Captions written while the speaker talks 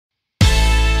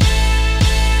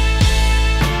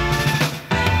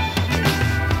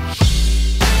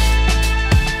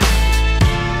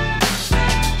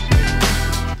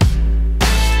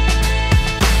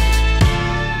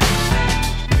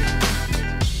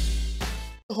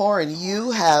Horne,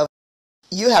 you have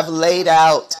laid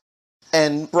out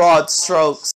in broad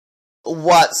strokes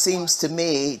what seems to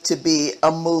me to be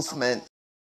a movement,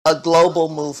 a global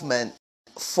movement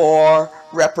for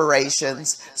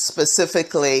reparations,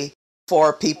 specifically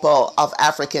for people of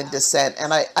African descent.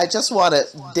 And I just want to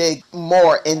dig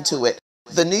more into it.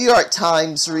 The New York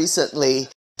Times recently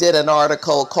did an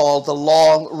article called The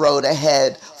Long Road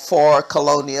Ahead for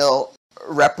Colonial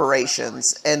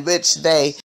Reparations, in which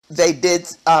they did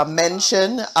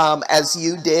mention, as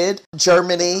you did,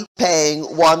 Germany paying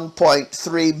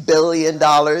 $1.3 billion to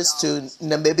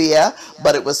Namibia,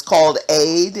 but it was called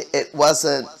aid. It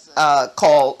wasn't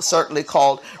certainly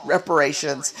called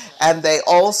reparations. And they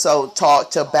also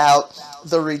talked about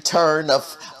the return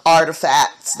of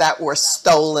artifacts that were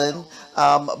stolen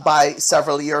by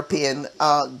several European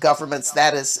governments.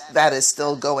 That is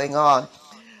still going on.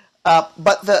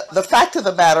 But the fact of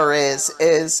the matter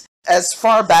is as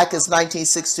far back as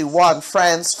 1961,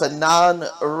 Frantz Fanon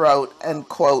wrote, and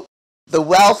quote, "The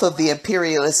wealth of the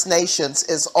imperialist nations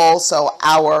is also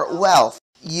our wealth.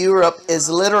 Europe is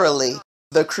literally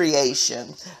the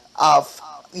creation of,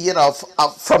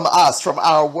 from us, from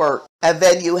our work." And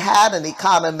then you had an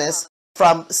economist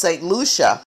from St.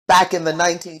 Lucia back in the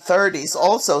 1930s,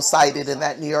 also cited in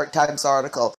that New York Times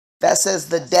article, that says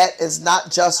the debt is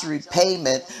not just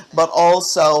repayment, but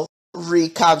also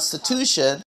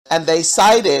reconstitution. And they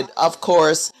cited, of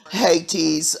course,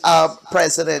 Haiti's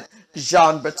President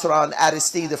Jean-Bertrand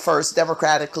Aristide, the first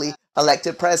democratically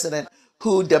elected president,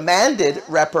 who demanded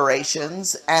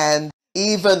reparations. And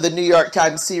even the New York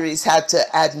Times series had to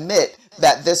admit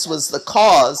that this was the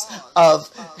cause of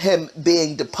him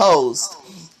being deposed,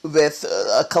 with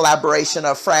a collaboration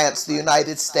of France, the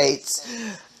United States,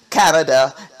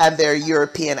 Canada, and their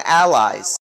European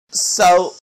allies.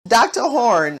 So, Dr.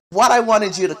 Horne, what I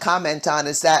wanted you to comment on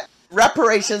is that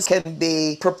reparations can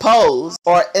be proposed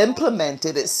or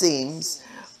implemented, it seems,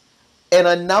 in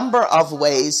a number of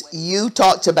ways. You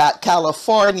talked about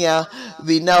California.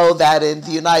 We know that in the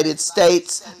United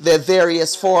States, there are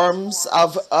various forms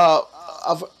of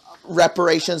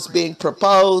reparations being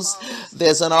proposed.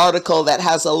 There's an article that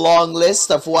has a long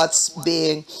list of what's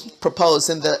being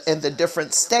proposed in the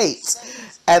different states.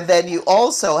 And then you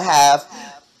also have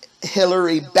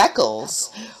Hillary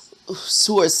Beckles,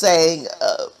 who are saying,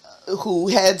 who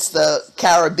heads the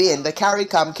Caribbean, the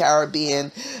CARICOM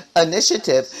Caribbean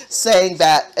initiative, saying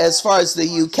that as far as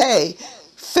the UK,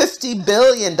 $50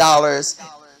 billion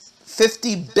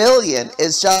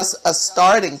is just a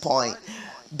starting point,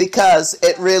 because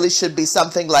it really should be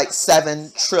something like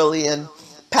 7 trillion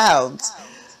pounds.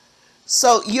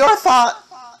 So your thought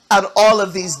on all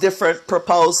of these different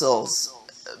proposals,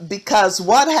 because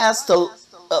one has to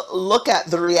look at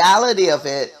the reality of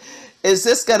it. Is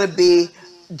this going to be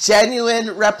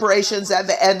genuine reparations at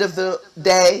the end of the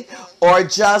day, or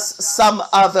just some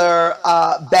other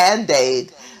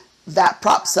band-aid that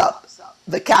props up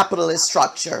the capitalist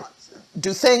structure?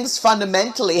 Do things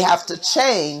fundamentally have to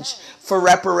change for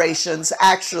reparations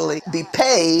actually be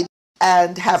paid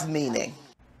and have meaning?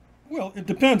 Well, it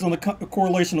depends on the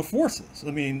correlation of forces.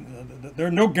 I mean, there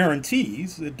are no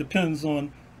guarantees. It depends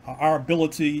on our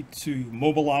ability to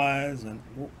mobilize and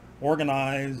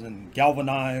organize and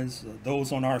galvanize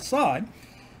those on our side.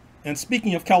 And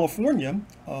speaking of California,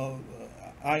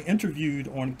 I interviewed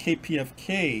on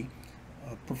KPFK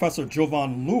Professor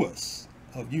Jovan Lewis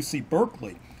of UC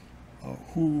Berkeley,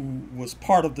 who was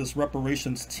part of this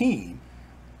reparations team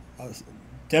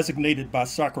designated by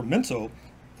Sacramento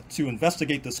to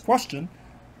investigate this question.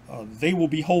 They will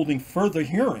be holding further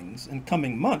hearings in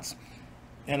coming months.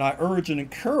 And I urge and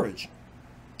encourage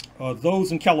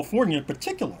those in California in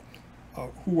particular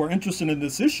who are interested in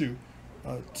this issue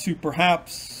to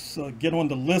perhaps get on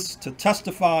the list to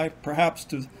testify, perhaps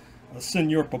to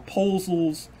send your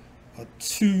proposals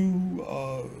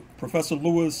to Professor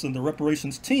Lewis and the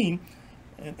reparations team.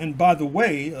 And by the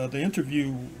way, the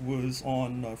interview was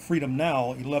on Freedom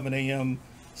Now, 11 a.m.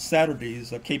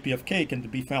 Saturdays. KPFK can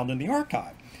be found in the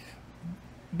archive.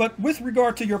 But with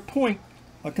regard to your point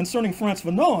concerning Frantz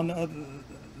Fanon,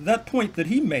 that point that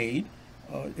he made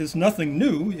is nothing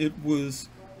new. It was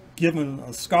given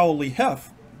a scholarly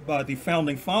heft by the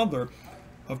founding father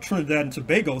of Trinidad and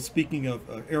Tobago, speaking of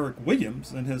Eric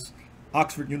Williams, and his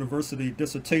Oxford University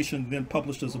dissertation, then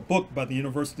published as a book by the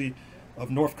University of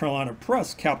North Carolina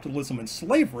Press, Capitalism and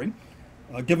Slavery,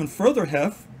 given further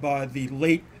heft by the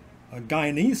late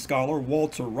Guyanese scholar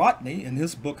Walter Rodney in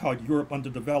his book, How Europe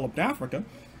Underdeveloped Africa.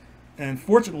 And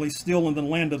fortunately, still in the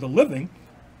land of the living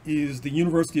is the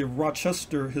University of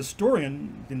Rochester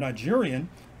historian, the Nigerian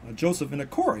Joseph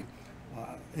Inakori.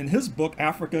 in his book,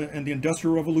 Africa and the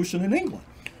Industrial Revolution in England.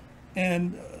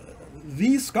 And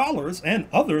these scholars and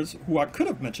others who I could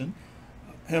have mentioned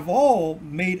have all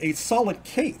made a solid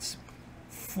case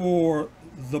for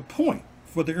the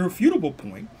irrefutable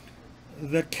point,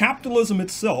 that capitalism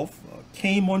itself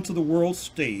came onto the world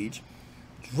stage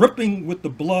dripping with the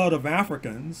blood of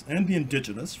Africans and the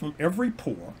indigenous from every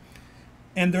pore,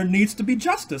 and there needs to be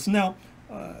justice. Now,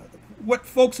 what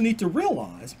folks need to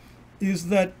realize is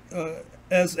that,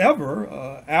 as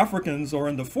ever, Africans are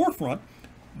in the forefront,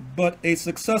 but a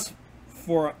success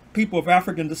for people of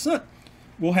African descent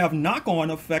will have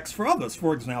knock-on effects for others.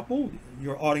 For example,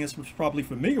 your audience was probably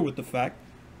familiar with the fact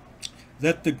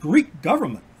that the Greek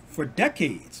government for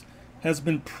decades has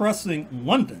been pressing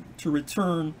London to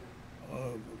return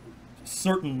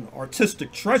certain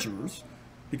artistic treasures,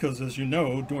 because, as you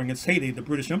know, during its heyday, the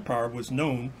British Empire was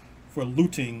known for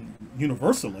looting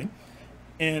universally.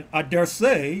 And I dare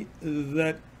say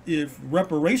that if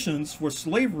reparations for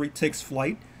slavery takes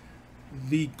flight,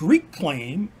 the Greek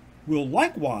claim will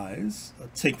likewise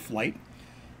take flight.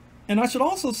 And I should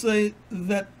also say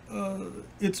that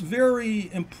it's very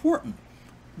important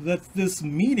that this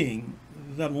meeting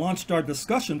that launched our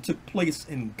discussion took place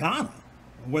in Ghana,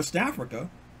 West Africa,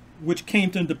 which came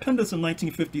to independence in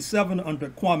 1957 under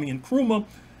Kwame Nkrumah,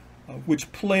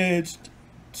 which pledged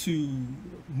to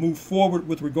move forward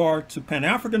with regard to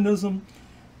Pan-Africanism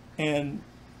and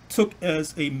took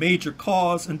as a major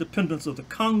cause independence of the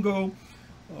Congo,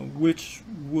 which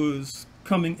was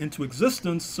coming into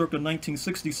existence circa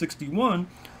 1960-61,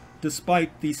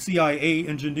 despite the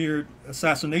CIA-engineered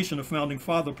assassination of founding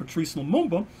father Patrice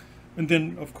Lumumba. And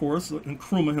then, of course,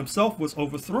 Nkrumah himself was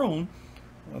overthrown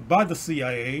by the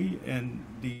CIA and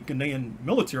the Ghanaian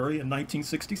military in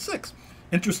 1966.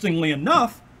 Interestingly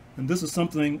enough, and this is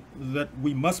something that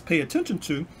we must pay attention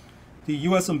to, the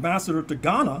U.S. ambassador to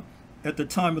Ghana at the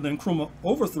time of the Nkrumah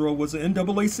overthrow was an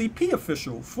NAACP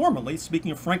official, formerly,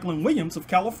 speaking of Franklin Williams of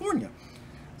California.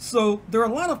 So there are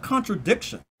a lot of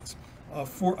contradictions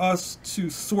for us to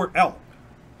sort out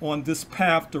on this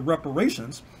path to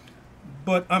reparations,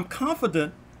 but I'm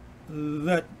confident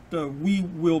that we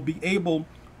will be able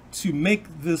to make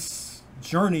this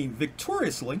journey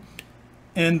victoriously,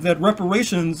 and that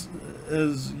reparations,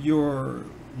 as your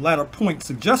latter point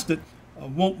suggested,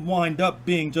 won't wind up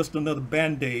being just another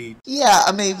Band-Aid. Yeah,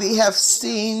 I mean, we have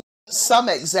seen some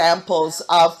examples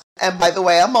of, and by the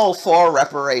way, I'm all for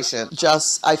reparation.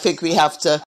 Just, I think we have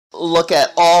to look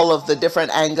at all of the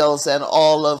different angles and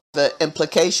all of the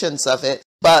implications of it.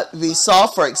 But we saw,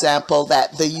 for example,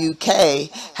 that the UK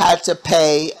had to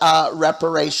pay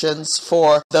reparations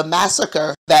for the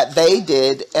massacre that they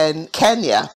did in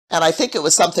Kenya. And I think it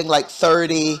was something like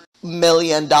 $30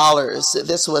 million.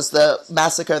 This was the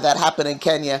massacre that happened in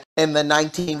Kenya in the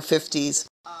 1950s.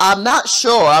 I'm not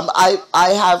sure.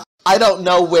 I don't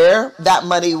know where that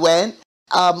money went,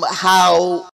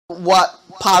 what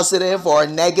positive or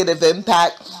negative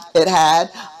impact it had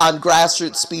on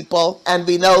grassroots people. And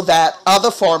we know that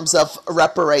other forms of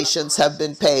reparations have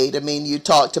been paid. I mean, you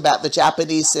talked about the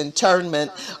Japanese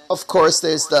internment. Of course,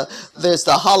 there's the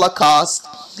Holocaust.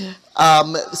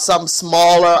 Some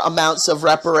smaller amounts of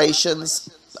reparations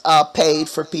paid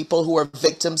for people who were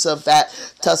victims of that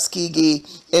Tuskegee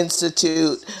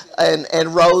Institute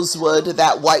and Rosewood,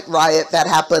 that white riot that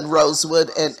happened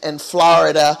Rosewood in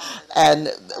Florida, and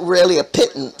really a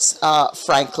pittance,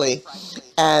 frankly.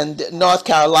 And North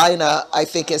Carolina, I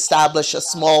think, established a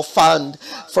small fund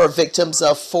for victims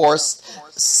of forced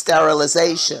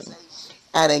sterilization.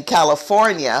 And in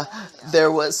California,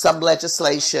 there was some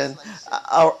legislation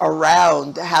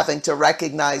around having to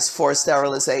recognize forced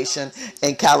sterilization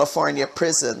in California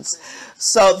prisons.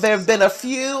 So there have been a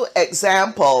few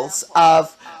examples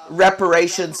of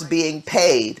reparations being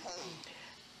paid.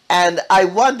 And I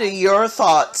wonder your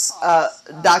thoughts,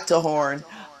 Dr. Horne,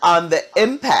 on the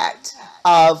impact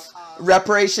of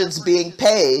reparations being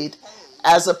paid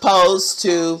as opposed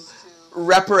to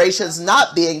reparations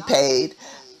not being paid,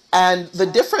 and the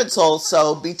difference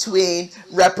also between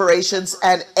reparations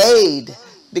and aid,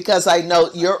 because I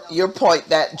note your point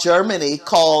that Germany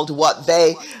called what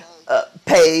they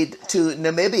paid to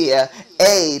Namibia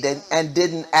aid and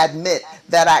didn't admit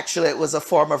that actually it was a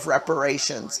form of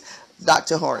reparations.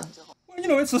 Dr. Horne. Well, you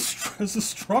know, it's a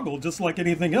struggle just like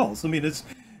anything else. I mean,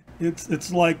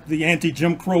 it's like the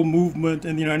anti-Jim Crow movement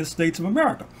in the United States of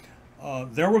America.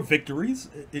 There were victories.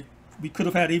 We could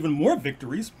have had even more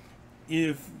victories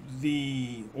if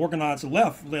the organized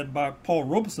left, led by Paul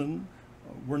Robeson,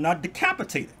 were not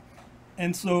decapitated.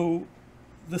 And so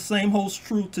the same holds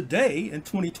true today in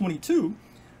 2022,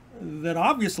 that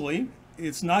obviously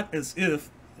it's not as if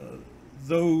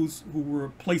those who were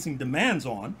placing demands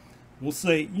on will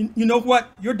say, you know what,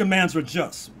 your demands are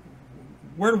just.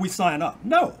 Where do we sign up?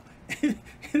 No, it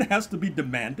has to be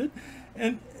demanded.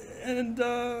 And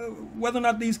whether or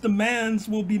not these demands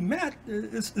will be met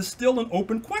is still an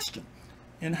open question.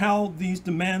 And how these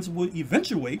demands will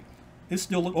eventuate is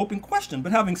still an open question.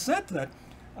 But having said that,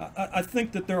 I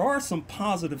think that there are some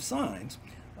positive signs.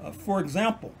 For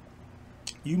example,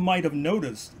 you might have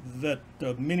noticed that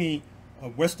many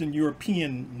Western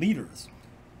European leaders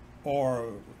are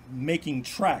making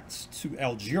tracks to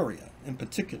Algeria in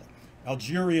particular.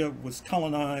 Algeria was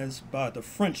colonized by the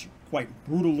French quite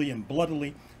brutally and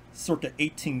bloodily circa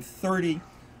 1830.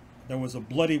 There was a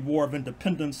bloody war of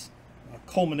independence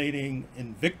culminating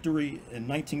in victory in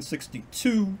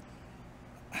 1962.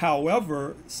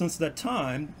 However, since that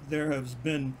time, there has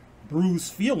been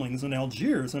bruised feelings in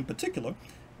Algiers in particular.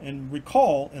 And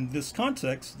recall in this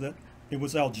context that it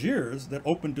was Algiers that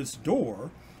opened its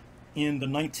door in the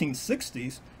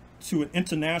 1960s to an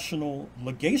international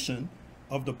legation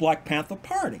of the Black Panther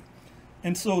Party.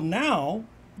 And so now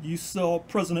you saw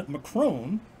President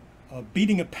Macron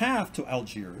beating a path to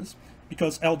Algiers,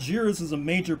 because Algiers is a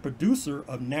major producer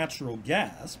of natural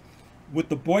gas. With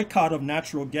the boycott of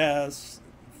natural gas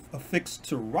affixed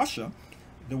to Russia,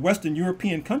 the Western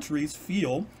European countries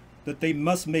feel that they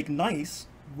must make nice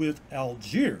with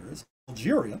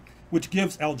Algeria, which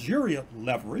gives Algeria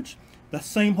leverage. The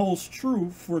same holds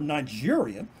true for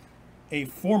Nigeria, a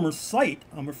former site,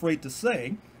 I'm afraid to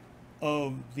say,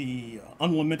 of the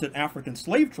unlimited African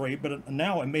slave trade, but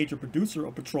now a major producer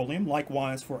of petroleum.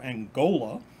 Likewise for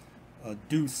Angola,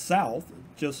 due south,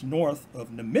 just north of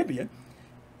Namibia.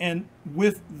 And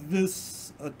with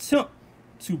this attempt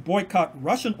to boycott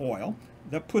Russian oil,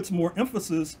 that puts more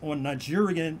emphasis on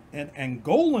Nigerian and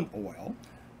Angolan oil.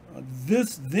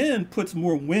 This then puts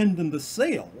more wind in the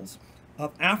sails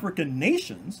of African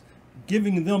nations,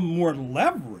 giving them more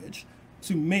leverage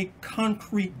to make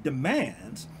concrete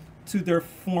demands to their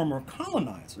former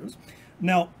colonizers.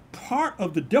 Now, part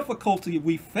of the difficulty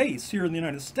we face here in the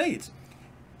United States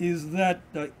is that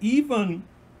even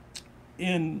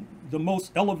in the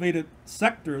most elevated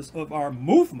sectors of our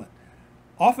movement,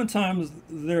 oftentimes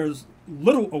there's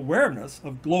little awareness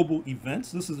of global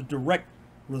events. This is a direct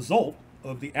result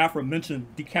of the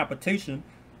aforementioned decapitation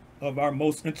of our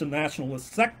most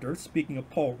internationalist sector, speaking of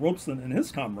Paul Robeson and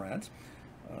his comrades.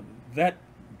 That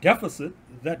deficit,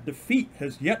 that defeat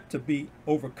has yet to be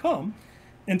overcome.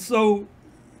 And so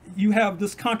you have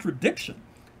this contradiction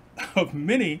of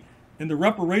many in the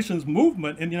reparations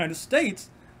movement in the United States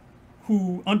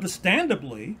who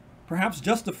understandably, perhaps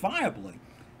justifiably,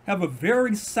 have a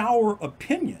very sour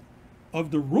opinion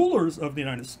of the rulers of the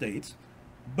United States,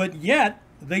 but yet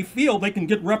they feel they can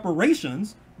get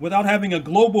reparations without having a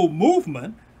global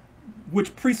movement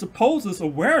which presupposes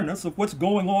awareness of what's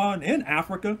going on in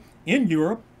Africa, in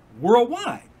Europe,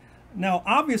 worldwide. Now,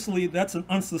 obviously, that's an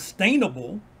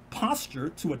unsustainable posture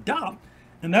to adopt,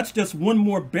 and that's just one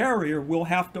more barrier we'll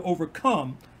have to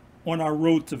overcome on our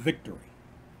road to victory.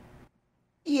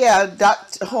 Yeah,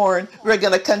 Dr. Horne, we're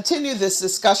going to continue this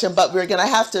discussion, but we're going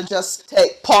to have to just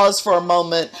pause for a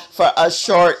moment for a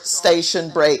short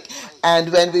station break.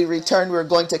 And when we return, we're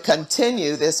going to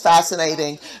continue this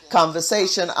fascinating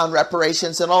conversation on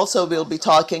reparations. And also we'll be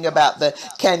talking about the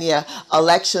Kenya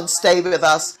election. Stay with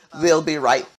us. We'll be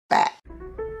right back.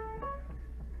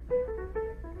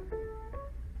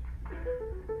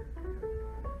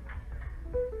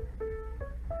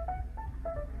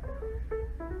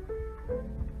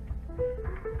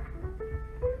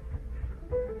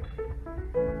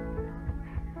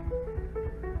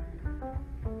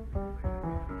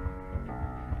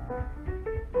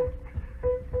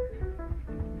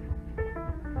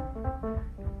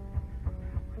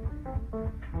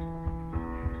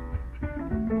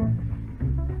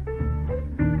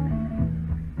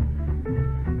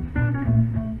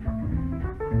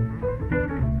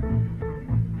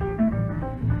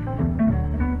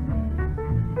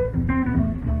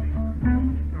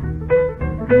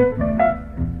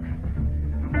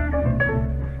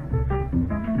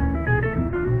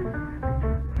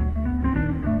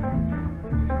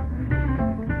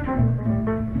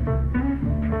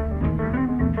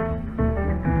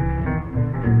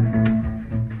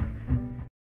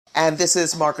 And this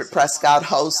is Margaret Prescod,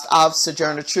 host of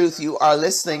Sojourner Truth. You are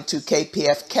listening to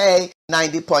KPFK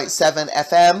 90.7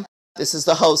 FM. This is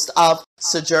the host of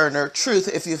Sojourner Truth.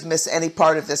 If you've missed any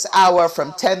part of this hour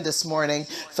from 10 this morning,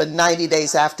 for 90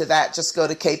 days after that, just go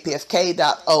to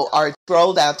kpfk.org,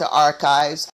 scroll down to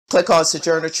archives, click on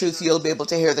Sojourner Truth, you'll be able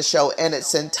to hear the show in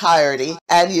its entirety.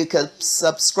 And you can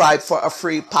subscribe for a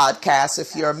free podcast.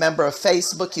 If you're a member of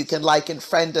Facebook, you can like and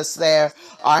friend us there.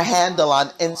 Our handle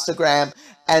on Instagram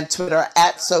and Twitter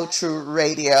at So True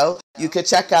Radio. You can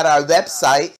check out our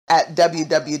website at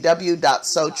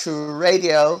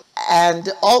www.sotrueradio. And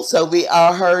also we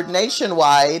are heard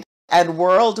nationwide and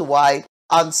worldwide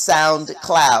on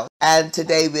SoundCloud. And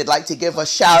today we'd like to give a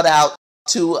shout out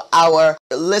to our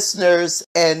listeners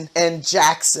in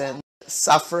Jackson,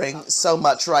 suffering so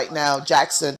much right now,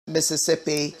 Jackson,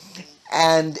 Mississippi.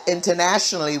 And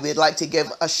internationally, we'd like to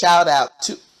give a shout out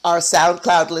to our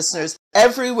SoundCloud listeners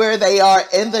everywhere they are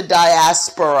in the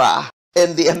diaspora,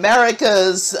 in the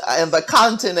Americas, in the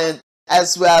continent,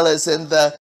 as well as in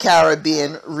the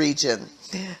Caribbean region.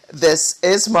 This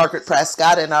is Margaret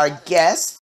Prescod, and our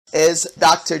guest is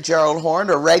Dr. Gerald Horne,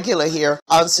 a regular here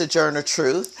on Sojourner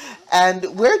Truth. And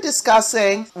we're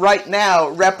discussing right now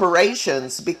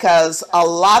reparations, because a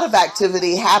lot of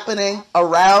activity happening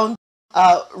around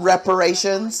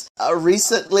reparations.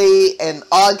 Recently, in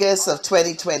August of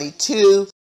 2022,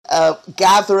 a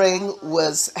gathering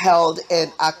was held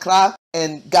in Accra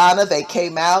in Ghana. They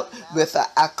came out with the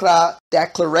Accra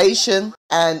Declaration.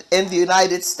 And in the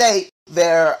United States,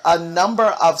 there are a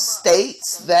number of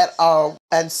states that are,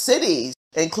 and cities,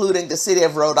 including the city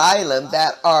of Rhode Island,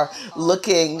 that are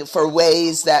looking for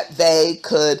ways that they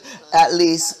could at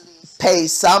least pay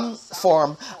some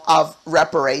form of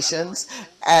reparations,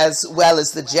 as well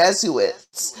as the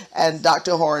Jesuits. And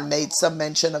Dr. Horne made some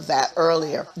mention of that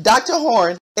earlier. Dr.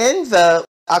 Horne, in the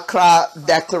Accra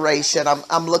Declaration,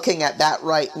 I'm looking at that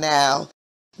right now,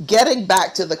 getting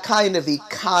back to the kind of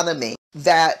economy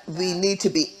that we need to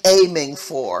be aiming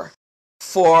for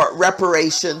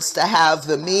reparations to have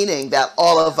the meaning that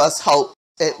all of us hope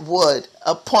it would.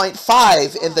 Point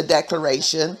 5 in the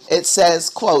Declaration, it says,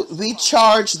 quote, "We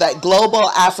charge that global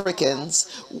Africans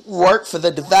work for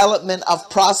the development of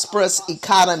prosperous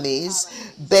economies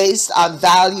based on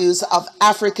values of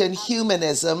African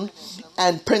humanism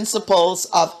and principles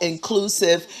of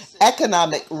inclusive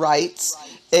economic rights,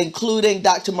 including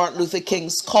Dr. Martin Luther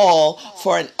King's call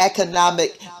for an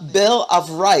economic Bill of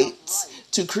Rights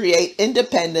to create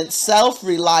independent,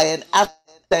 self-reliant,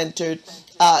 African-centered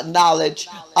knowledge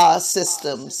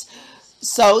systems."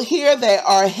 So here they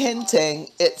are hinting,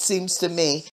 it seems to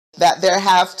me, that there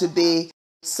have to be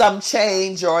some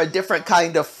change or a different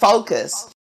kind of focus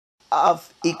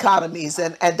of economies.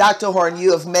 And Dr. Horne,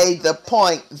 you have made the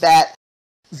point that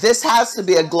this has to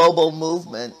be a global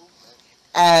movement.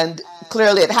 And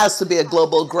clearly it has to be a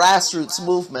global grassroots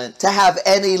movement to have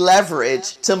any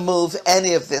leverage to move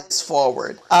any of this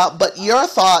forward. But your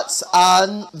thoughts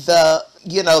on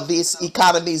these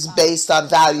economies based on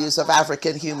values of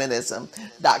African humanism,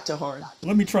 Dr. Horne?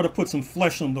 Let me try to put some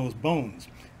flesh on those bones.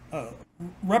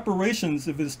 Reparations,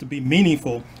 if it's to be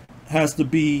meaningful, has to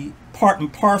be part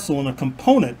and parcel and a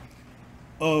component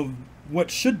of what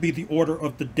should be the order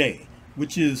of the day,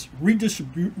 which is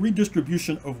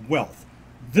redistribution of wealth.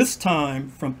 This time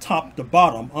from top to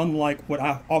bottom, unlike what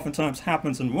oftentimes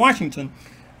happens in Washington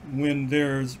when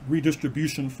there's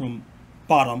redistribution from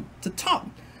bottom to top.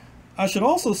 I should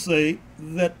also say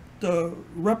that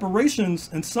reparations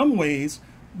in some ways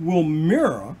will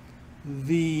mirror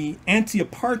the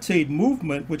anti-apartheid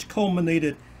movement, which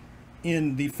culminated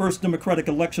in the first democratic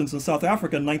elections in South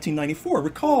Africa in 1994.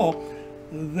 Recall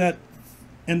that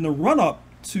in the run-up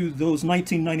to those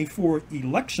 1994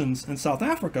 elections in South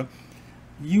Africa,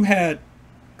 you had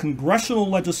congressional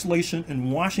legislation in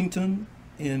Washington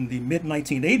in the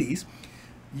mid-1980s.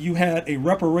 You had a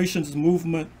reparations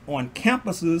movement on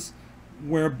campuses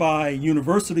whereby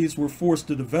universities were forced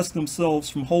to divest themselves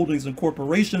from holdings and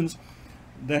corporations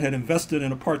that had invested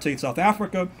in apartheid South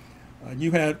Africa.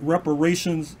 You had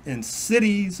reparations in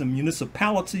cities and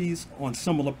municipalities on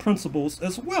similar principles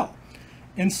as well.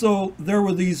 And so there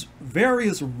were these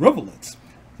various rivulets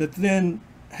that then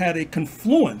had a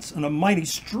confluence and a mighty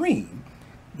stream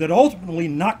that ultimately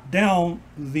knocked down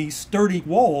the sturdy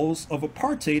walls of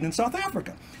apartheid in South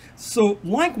Africa. So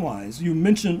likewise, you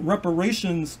mentioned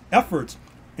reparations efforts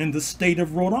in the state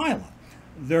of Rhode Island.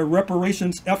 There are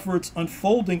reparations efforts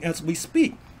unfolding as we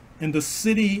speak in the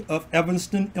city of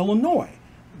Evanston, Illinois,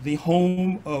 the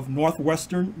home of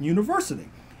Northwestern University.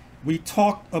 We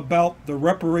talked about the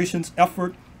reparations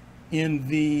effort in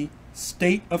the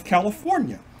state of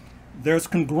California. There's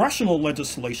congressional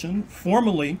legislation,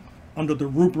 formerly under the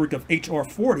rubric of H.R.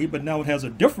 40, but now it has a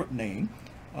different name,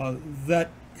 that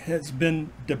has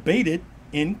been debated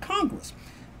in Congress.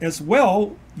 As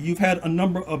well, you've had a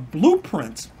number of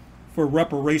blueprints for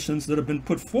reparations that have been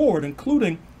put forward,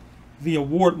 including the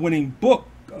award-winning book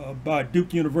by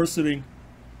Duke University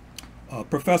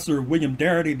Professor William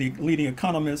Darity, the leading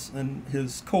economist, and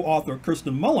his co-author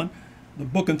Kirsten Mullen, the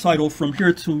book entitled From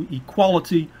Here to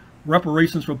Equality,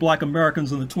 Reparations for Black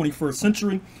Americans in the 21st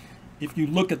Century. If you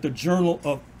look at the Journal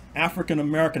of African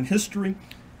American History,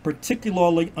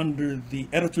 particularly under the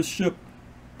editorship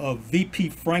of V.P.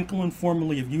 Franklin,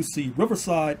 formerly of UC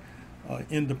Riverside,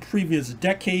 in the previous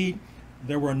decade,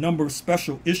 there were a number of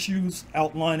special issues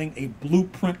outlining a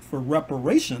blueprint for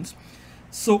reparations.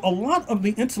 So a lot of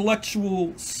the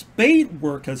intellectual spade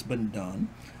work has been done.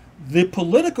 The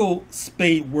political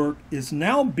spade work is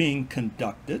now being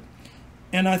conducted.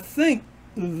 And I think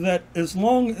that as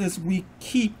long as we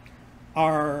keep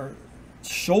our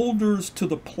shoulders to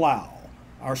the plow,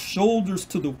 our shoulders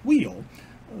to the wheel,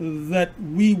 that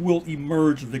we will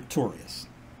emerge victorious.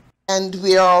 And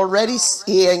we are already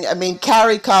seeing, I mean,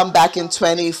 CARICOM back in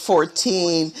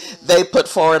 2014, they put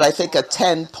forward, I think, a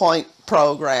 10-point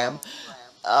program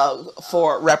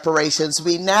for reparations.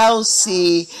 We now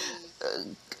see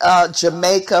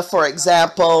Jamaica, for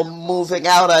example, moving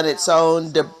out on its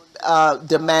own,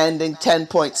 demanding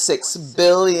 $10.6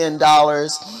 billion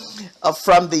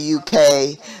from the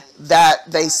UK, that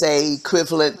they say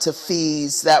equivalent to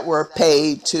fees that were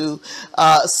paid to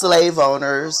slave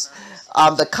owners.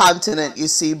 On the continent, you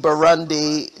see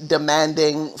Burundi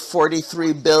demanding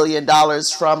 $43 billion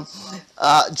from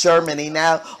Germany.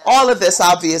 Now, all of this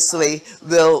obviously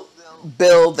will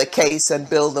build the case and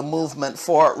build the movement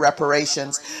for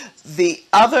reparations. The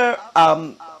other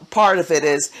part of it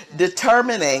is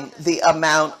determining the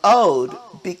amount owed,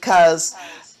 because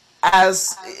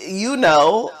as you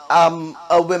know,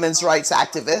 a women's rights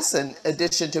activist, in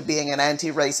addition to being an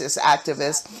anti-racist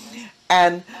activist,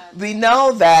 and we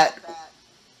know that,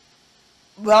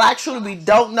 well, actually, we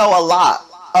don't know a lot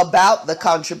about the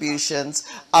contributions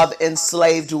of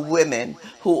enslaved women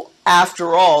who,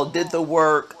 after all, did the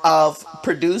work of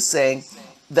producing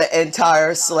the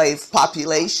entire slave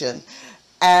population.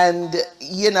 And,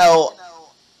 you know,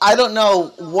 I don't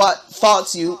know what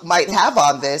thoughts you might have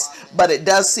on this, but it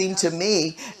does seem to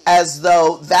me as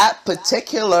though that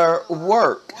particular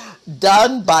work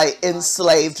done by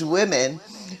enslaved women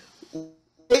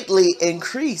greatly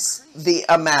increase the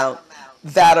amount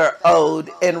that are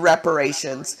owed in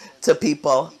reparations to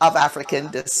people of African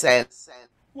descent.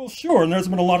 Well, sure, and there's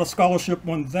been a lot of scholarship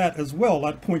on that as well.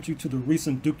 I'd point you to the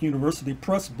recent Duke University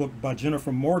Press book by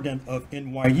Jennifer Morgan of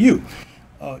NYU.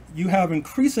 You have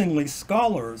increasingly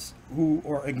scholars who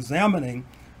are examining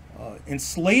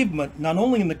enslavement not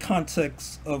only in the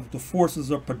context of the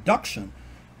forces of production,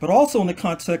 but also in the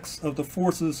context of the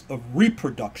forces of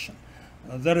reproduction.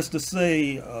 That is to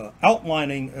say,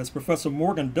 outlining, as Professor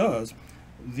Morgan does,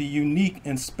 the unique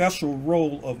and special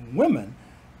role of women,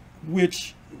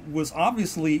 which was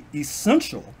obviously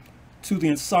essential to the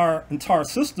entire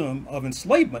system of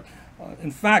enslavement.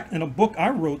 In fact, in a book I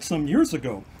wrote some years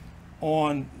ago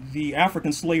on the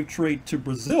African slave trade to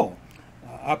Brazil,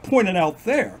 I pointed out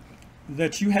there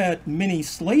that you had many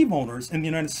slave owners in the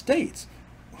United States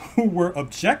who were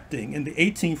objecting in the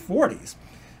 1840s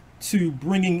to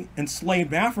bringing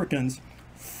enslaved Africans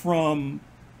from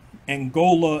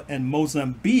Angola and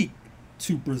Mozambique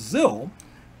to Brazil,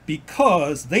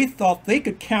 because they thought they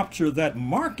could capture that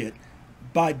market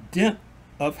by dint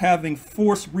of having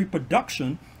forced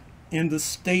reproduction in the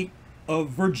state of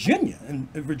Virginia.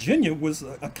 And Virginia was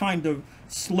a kind of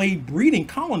slave breeding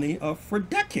colony for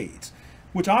decades,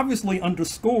 which obviously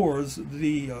underscores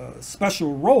the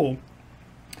special role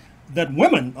that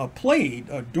women played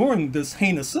during this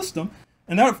heinous system.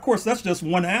 And that, of course, that's just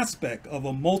one aspect of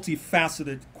a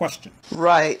multifaceted question.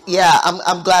 Right. Yeah,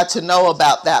 I'm glad to know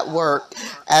about that work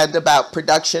and about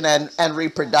production and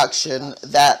reproduction.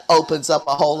 That opens up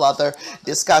a whole other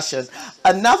discussion.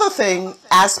 Another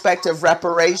aspect of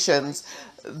reparations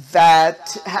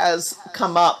that has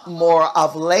come up more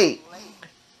of late,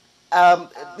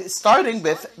 starting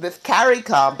with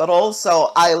CARICOM, but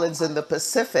also islands in the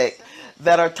Pacific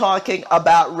that are talking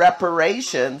about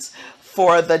reparations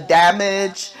for the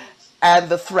damage and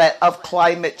the threat of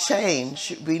climate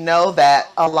change. We know that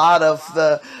a lot of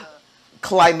the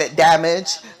climate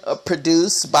damage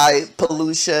produced by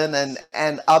pollution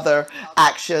and other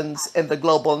actions in the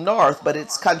global north, but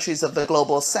it's countries of the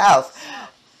global south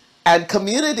and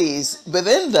communities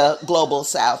within the global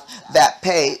south that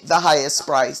pay the highest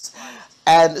price.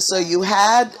 And so you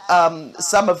had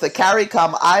some of the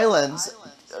CARICOM islands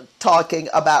talking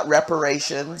about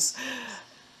reparations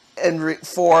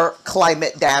for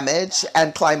climate damage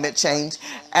and climate change.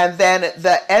 And then at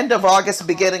the end of August,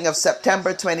 beginning of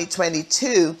September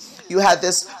 2022, you had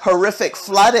this horrific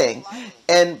flooding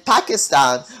in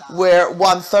Pakistan, where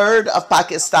 1/3 of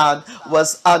Pakistan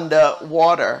was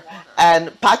underwater.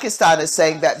 And Pakistan is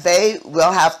saying that they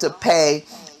will have to pay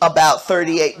about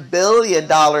 $38 billion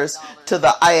to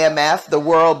the IMF, the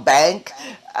World Bank,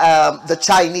 the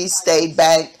Chinese State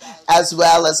Bank, as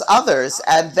well as others.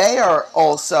 And they are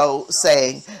also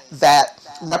saying that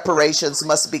reparations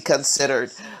must be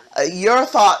considered. Your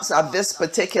thoughts on this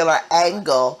particular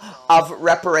angle of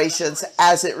reparations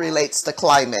as it relates to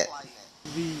climate?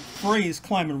 The phrase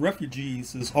climate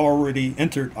refugees has already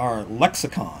entered our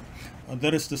lexicon.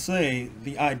 That is to say,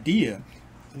 the idea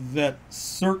that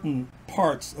certain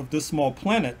parts of this small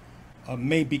planet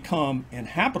may become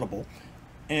inhabitable,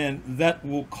 and that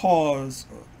will cause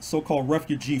so-called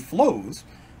refugee flows.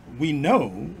 We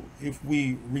know, if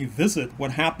we revisit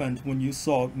what happened when you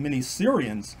saw many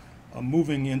Syrians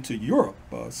moving into Europe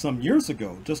some years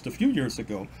ago, just a few years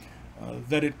ago,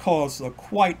 that it caused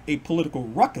quite a political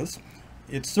ruckus.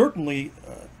 It certainly,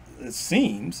 it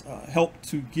seems, helped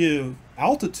to give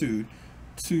altitude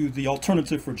to the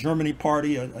Alternative for Germany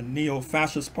party, a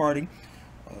neo-fascist party.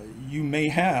 You may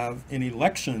have in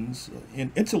elections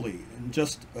in Italy in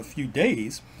just a few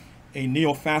days a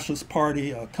neo-fascist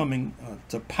party coming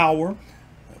to power,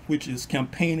 which is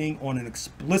campaigning on an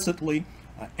explicitly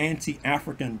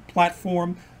anti-African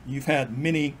platform. You've had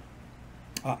many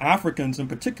Africans in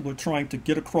particular trying to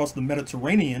get across the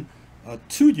Mediterranean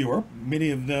to Europe, many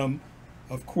of them,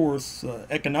 of course,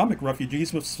 economic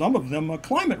refugees, but some of them are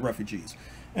climate refugees.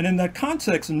 And in that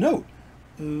context, note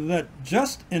that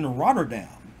just in Rotterdam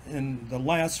in the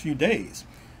last few days,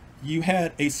 you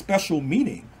had a special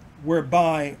meeting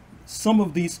whereby some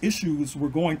of these issues were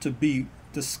going to be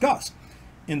discussed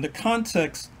in the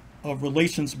context of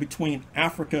relations between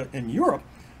Africa and Europe.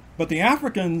 But the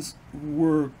Africans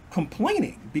were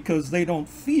complaining because they don't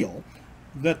feel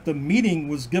that the meeting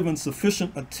was given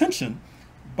sufficient attention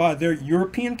by their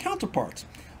European counterparts.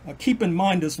 Keep in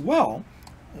mind as well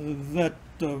that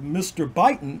Mr.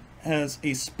 Biden has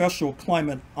a special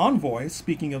climate envoy,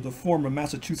 speaking of the former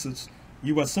Massachusetts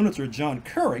U.S. Senator John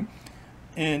Kerry,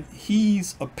 and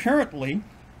he's apparently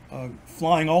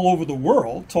flying all over the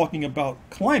world talking about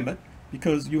climate,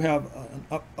 because you have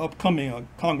an upcoming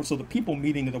Congress of the People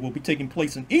meeting that will be taking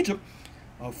place in Egypt.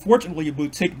 Fortunately, it will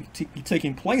be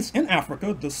taking place in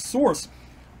Africa, the source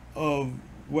of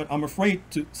what I'm afraid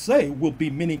to say will be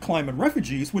many climate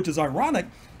refugees, which is ironic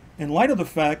in light of the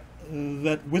fact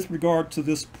that with regard to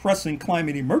this pressing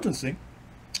climate emergency,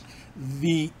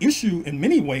 the issue in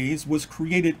many ways was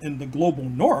created in the global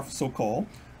north, so-called.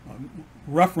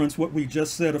 Reference what we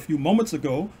just said a few moments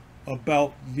ago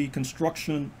about the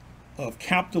construction of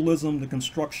capitalism, the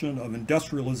construction of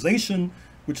industrialization,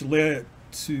 which led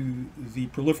to the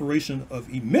proliferation of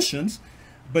emissions.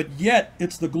 But yet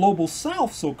it's the global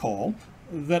south, so-called,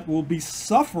 that will be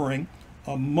suffering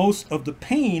most of the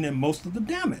pain and most of the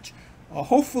damage.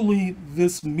 Hopefully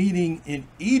this meeting in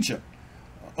Egypt,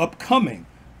 upcoming,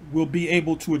 will be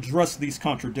able to address these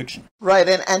contradictions. Right,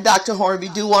 and Dr. Horne, we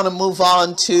do want to move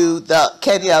on to the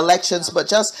Kenya elections, but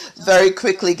just very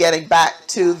quickly getting back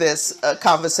to this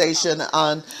conversation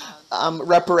on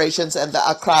reparations and the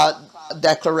Accra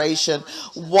Declaration.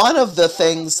 One of the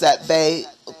things that they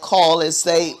call is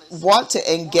they want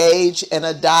to engage in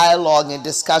a dialogue and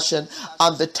discussion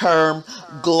on the term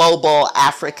global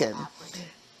African.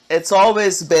 It's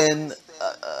always been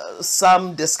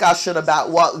some discussion about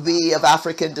what we of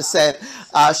African descent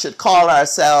should call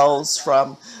ourselves,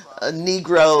 from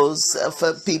Negroes,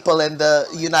 for people in the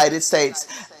United States,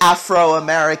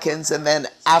 Afro-Americans, and then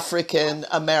African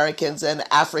Americans and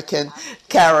African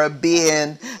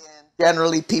Caribbean,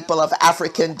 generally people of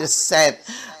African descent.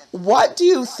 What do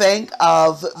you think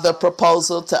of the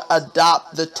proposal to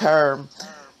adopt the term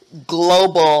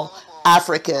global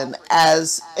African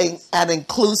as an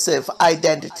inclusive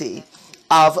identity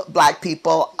of Black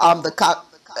people on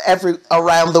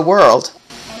around the world?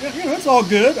 You know, it's all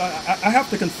good. I have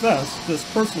to confess, just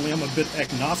personally, I'm a bit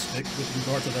agnostic with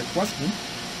regard to that question.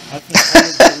 I think all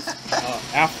of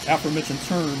those aforementioned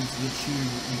terms that you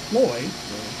employ,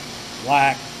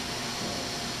 Black,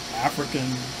 African,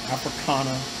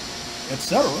 Africana,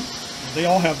 etc., they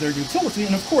all have their utility.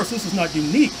 And of course, this is not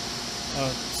unique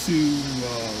to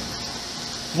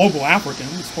global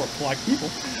Africans or Black people.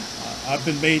 I've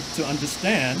been made to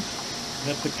understand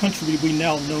that the country we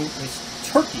now know as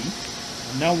Turkey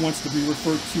now wants to be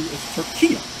referred to as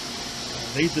Turkey.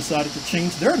 They decided to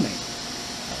change their name.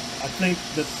 I think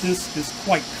that this is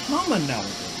quite common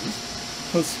nowadays,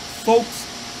 because folks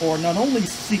are not only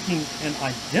seeking an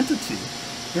identity,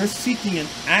 they're seeking an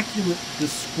accurate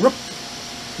descriptor.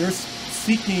 They're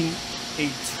seeking a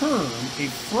term, a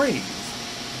phrase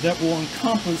that will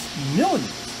encompass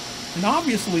millions. And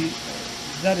obviously,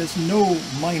 that is no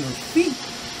minor feat.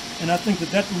 And I think that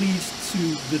that leads to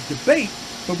the debate.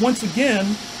 But once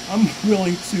again, I'm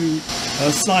willing to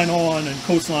sign on and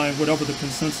co-sign whatever the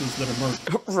consensus that emerges.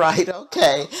 Right,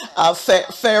 okay.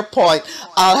 Fair point.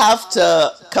 I'll have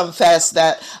to confess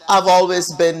that I've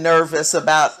always been nervous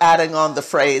about adding on the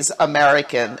phrase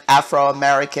American,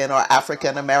 Afro-American, or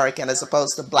African-American as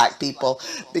opposed to black people,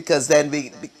 because then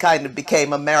we kind of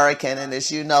became American. And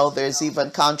as you know, there's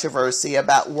even controversy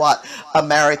about what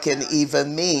American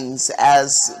even means,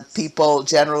 as people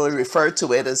generally refer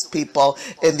to it as people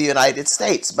in the United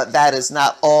States, but that is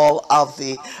not all of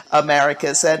the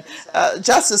Americas. And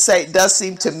just to say, it does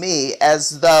seem to me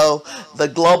as though the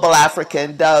global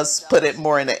African does put it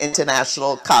more in an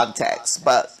international context,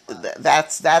 but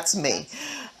that's me.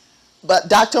 But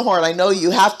Dr. Horne, I know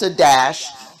you have to dash.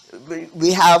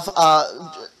 We have,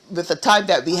 with the time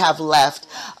that we have left,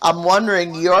 I'm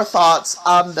wondering your thoughts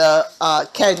on the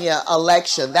Kenya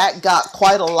election. That got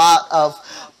quite a lot of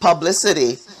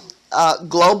publicity,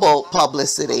 global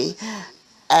publicity,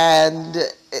 and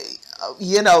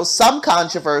you know, some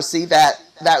controversy that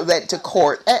went to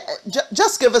court.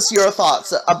 Just give us your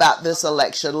thoughts about this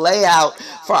election. Lay out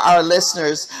for our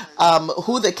listeners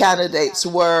who the candidates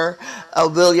were.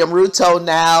 William Ruto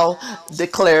now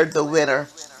declared the winner.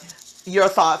 Your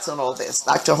thoughts on all this,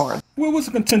 Dr. Horne? Well, it was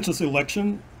a contentious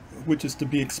election, which is to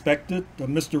be expected.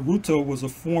 Mr. Ruto was a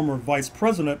former vice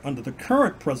president under the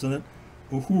current president,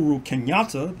 Uhuru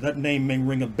Kenyatta. That name may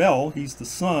ring a bell. He's the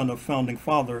son of founding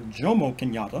father Jomo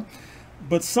Kenyatta.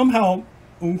 But somehow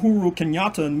Uhuru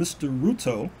Kenyatta and Mr.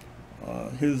 Ruto,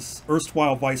 his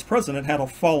erstwhile vice president, had a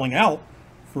falling out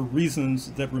for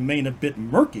reasons that remain a bit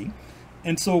murky.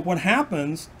 And so what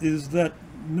happens is that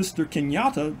Mr.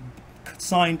 Kenyatta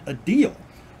signed a deal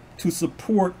to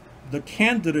support the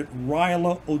candidate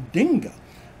Raila Odinga.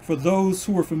 For those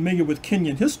who are familiar with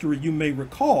Kenyan history, you may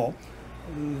recall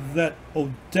that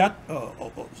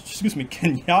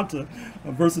Kenyatta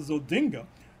versus Odinga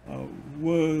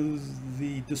was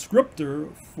the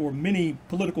descriptor for many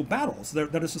political battles.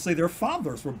 That is to say, their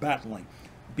fathers were battling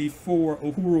before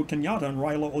Uhuru Kenyatta and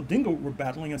Raila Odinga were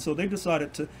battling, and so they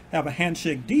decided to have a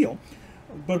handshake deal.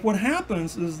 But what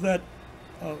happens is that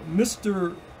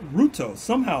Mr. Ruto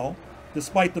somehow,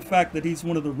 despite the fact that he's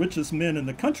one of the richest men in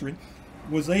the country,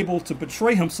 was able to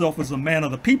portray himself as a man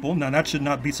of the people. Now, that should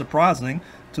not be surprising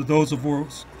to those of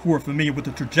us who are familiar with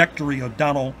the trajectory of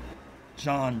Donald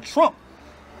John Trump.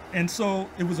 And so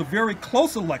it was a very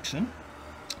close election.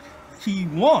 He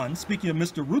won, speaking of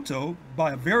Mr. Ruto,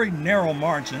 by a very narrow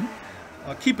margin.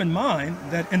 Keep in mind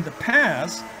that in the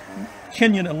past,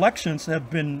 Kenyan elections have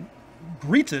been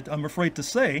greeted, I'm afraid to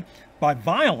say, by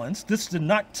violence. This did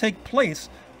not take place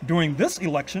during this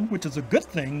election, which is a good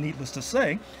thing, needless to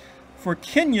say. For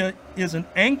Kenya is an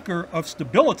anchor of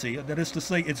stability, that is to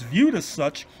say, it's viewed as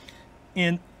such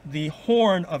in the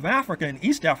Horn of Africa, in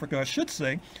East Africa, I should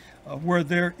say, where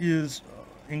there is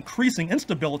increasing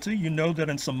instability. You know that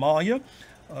in Somalia,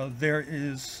 there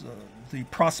is the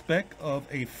prospect of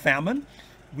a famine.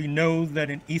 We know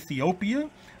that in Ethiopia,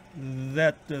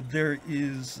 that there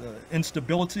is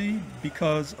instability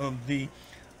because of the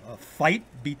fight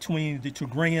between the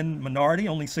Tigrayan minority,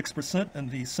 only 6%,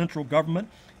 and the central government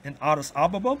in Addis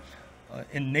Ababa.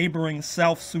 In neighboring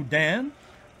South Sudan,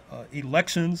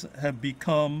 elections have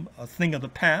become a thing of the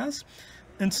past.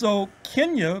 And so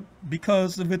Kenya,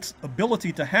 because of its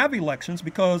ability to have elections,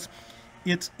 because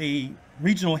it's a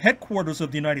regional headquarters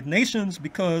of the United Nations,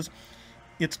 because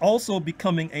it's also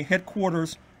becoming a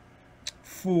headquarters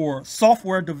for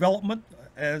software development,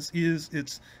 as is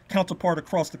its counterpart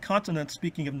across the continent,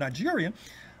 speaking of Nigeria,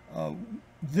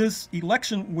 this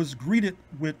election was greeted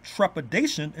with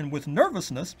trepidation and with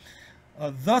nervousness.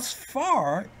 Thus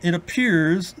far, it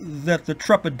appears that the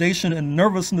trepidation and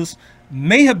nervousness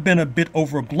may have been a bit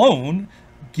overblown,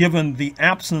 given the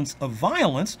absence of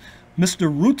violence.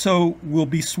 Mr. Ruto will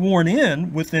be sworn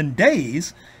in within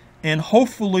days, and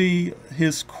hopefully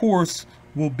his course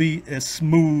will be as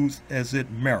smooth as it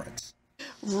merits.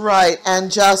 Right,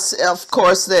 and just, of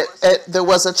course, there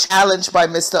was a challenge by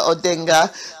Mr.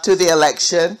 Odinga to the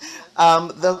election.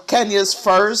 The Kenya's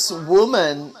first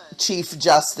woman Chief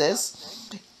Justice,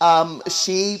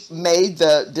 she made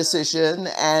the decision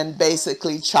and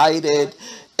basically chided,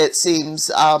 it seems,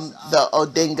 the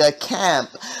Odinga camp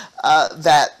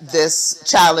that this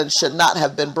challenge should not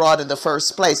have been brought in the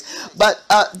first place. But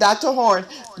Dr. Horne,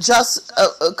 just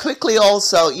quickly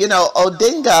also, you know,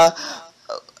 Odinga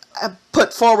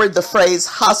put forward the phrase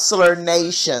hustler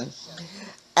nation.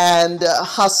 and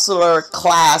hustler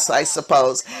class, I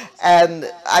suppose. And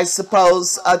I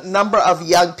suppose a number of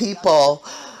young people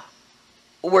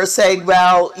were saying,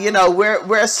 well, you know,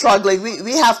 we're struggling.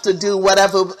 We have to do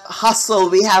whatever hustle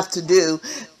we have to do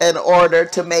in order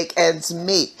to make ends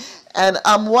meet. And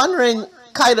I'm wondering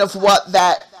kind of what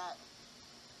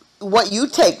you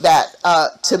take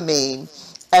that to mean,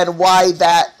 and why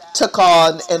that took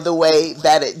on in the way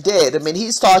that it did. I mean,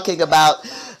 he's talking about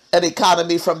an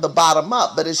economy from the bottom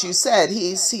up, but as you said,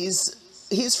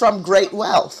 he's from great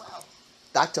wealth.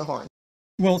 Dr. Horne.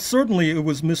 Well, certainly it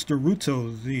was Mr.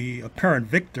 Ruto, the apparent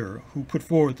victor, who put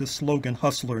forward this slogan,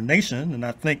 Hustler Nation. And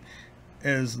I think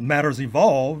as matters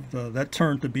evolved, that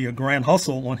turned to be a grand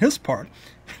hustle on his part,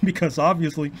 because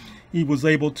obviously he was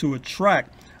able to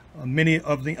attract many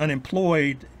of the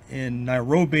unemployed in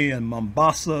Nairobi and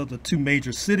Mombasa, the two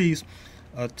major cities,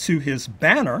 to his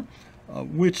banner,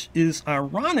 which is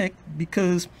ironic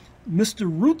because Mr.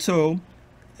 Ruto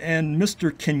and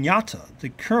Mr. Kenyatta, the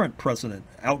current president,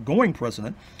 outgoing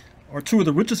president, are two of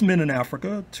the richest men in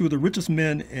Africa, two of the richest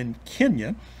men in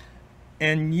Kenya,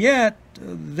 and yet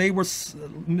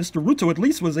Mr. Ruto at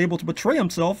least was able to portray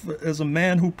himself as a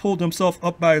man who pulled himself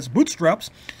up by his bootstraps,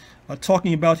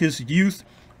 talking about his youth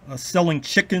selling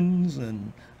chickens,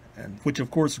 and which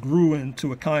of course grew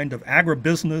into a kind of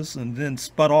agribusiness and then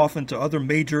spun off into other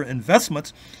major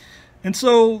investments. And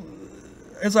so,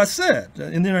 as I said,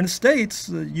 in the United States,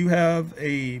 you have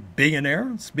a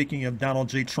billionaire, speaking of Donald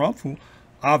J. Trump, who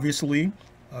obviously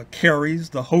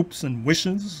carries the hopes and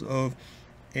wishes of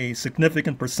a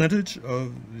significant percentage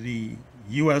of the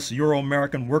U.S.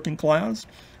 Euro-American working class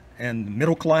and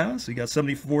middle class. He got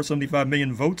 75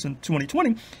 million votes in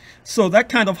 2020. So that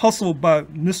kind of hustle by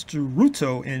Mr.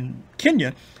 Ruto in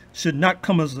Kenya should not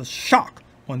come as a shock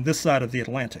on this side of the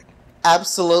Atlantic.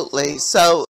 Absolutely.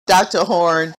 So, Dr.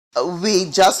 Horne, we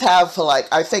just have, like,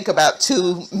 I think about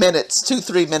 3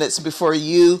 minutes before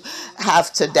you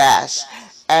have to dash.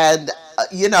 And,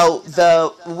 you know,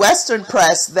 the Western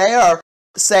press, they are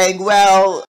saying,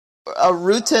 well,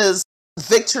 Ruto's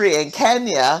victory in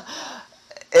Kenya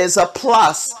is a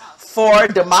plus for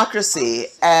democracy,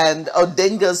 and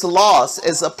Odinga's loss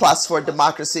is a plus for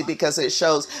democracy because it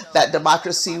shows that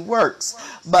democracy works.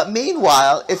 But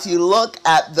meanwhile, if you look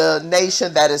at the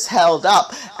nation that is held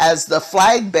up as the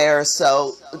flag bearer,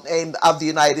 so named of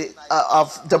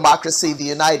of democracy, the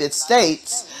United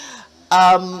States,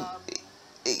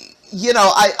 you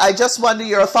know, I just wonder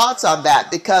your thoughts on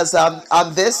that, because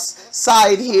on this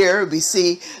side here we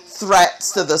see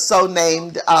threats to the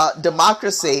so-named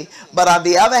democracy, but on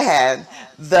the other hand,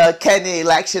 the Kenya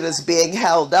election is being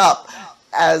held up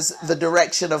as the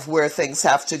direction of where things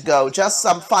have to go. Just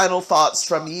some final thoughts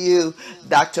from you,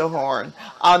 Dr. Horne,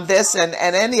 on this and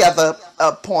any other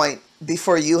point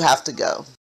before you have to go.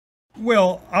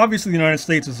 Well, obviously the United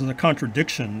States is in a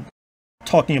contradiction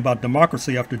talking about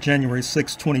democracy after January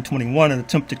 6, 2021, an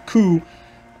attempted coup,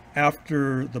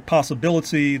 after the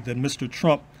possibility that Mr.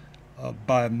 Trump,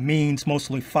 by means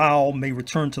mostly foul, may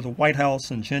return to the White House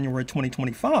in January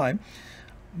 2025.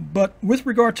 But with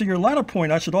regard to your latter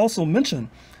point, I should also mention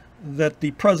that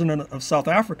the president of South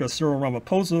Africa, Cyril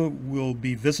Ramaphosa, will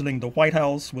be visiting the White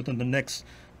House within the next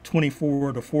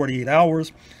 24 to 48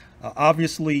 hours.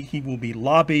 Obviously, he will be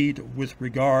lobbied with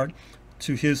regard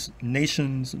to his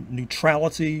nation's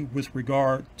neutrality, with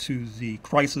regard to the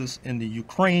crisis in the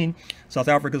Ukraine. South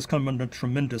Africa has come under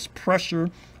tremendous pressure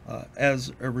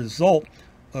as a result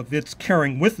of its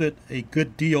carrying with it a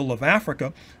good deal of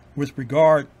Africa with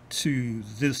regard to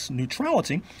this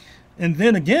neutrality. And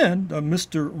then again,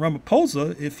 Mr.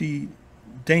 Ramaphosa, if he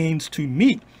deigns to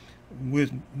meet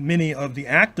with many of the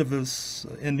activists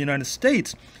in the United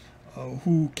States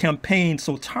who campaigned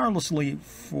so tirelessly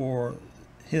for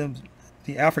him,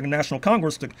 the African National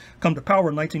Congress, to come to power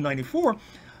in 1994,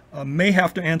 may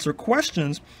have to answer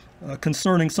questions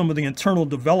concerning some of the internal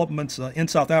developments in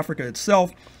South Africa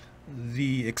itself,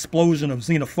 the explosion of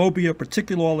xenophobia,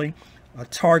 particularly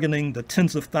targeting the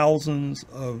tens of thousands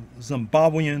of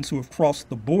Zimbabweans who have crossed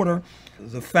the border,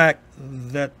 the fact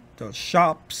that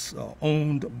shops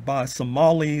owned by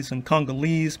Somalis and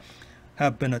Congolese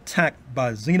have been attacked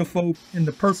by xenophobes, in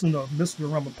the person of Mr.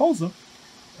 Ramaphosa,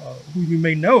 who you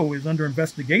may know is under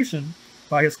investigation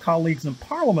by his colleagues in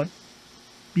Parliament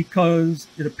because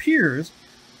it appears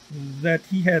that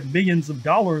he had millions of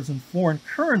dollars in foreign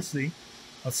currency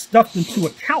stuffed into a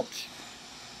couch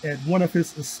at one of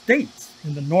his estates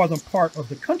in the northern part of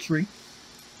the country.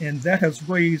 And that has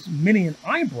raised many an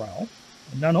eyebrow,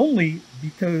 not only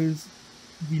because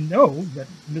we know that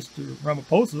Mr.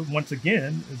 Ramaphosa, once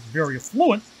again, is very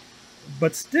affluent,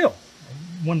 but still,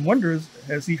 one wonders,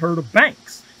 has he heard of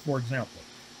banks, for example?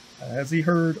 Has he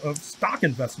heard of stock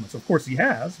investments? Of course he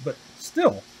has, but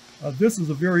still, this is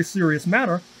a very serious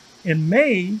matter and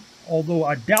may, although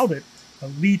I doubt it,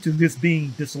 lead to his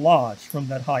being dislodged from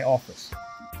that high office.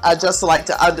 I'd just like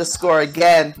to underscore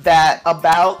again that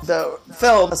about the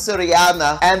film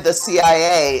Sojourner and the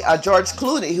CIA, George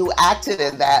Clooney, who acted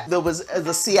in that, there was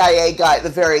the CIA guy at the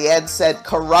very end said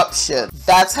corruption.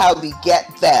 That's how we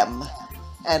get them.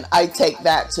 And I take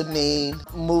that to mean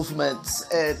movements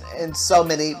in so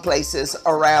many places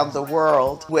around the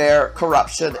world where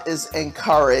corruption is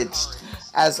encouraged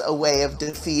as a way of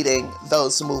defeating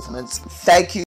those movements. Thank you.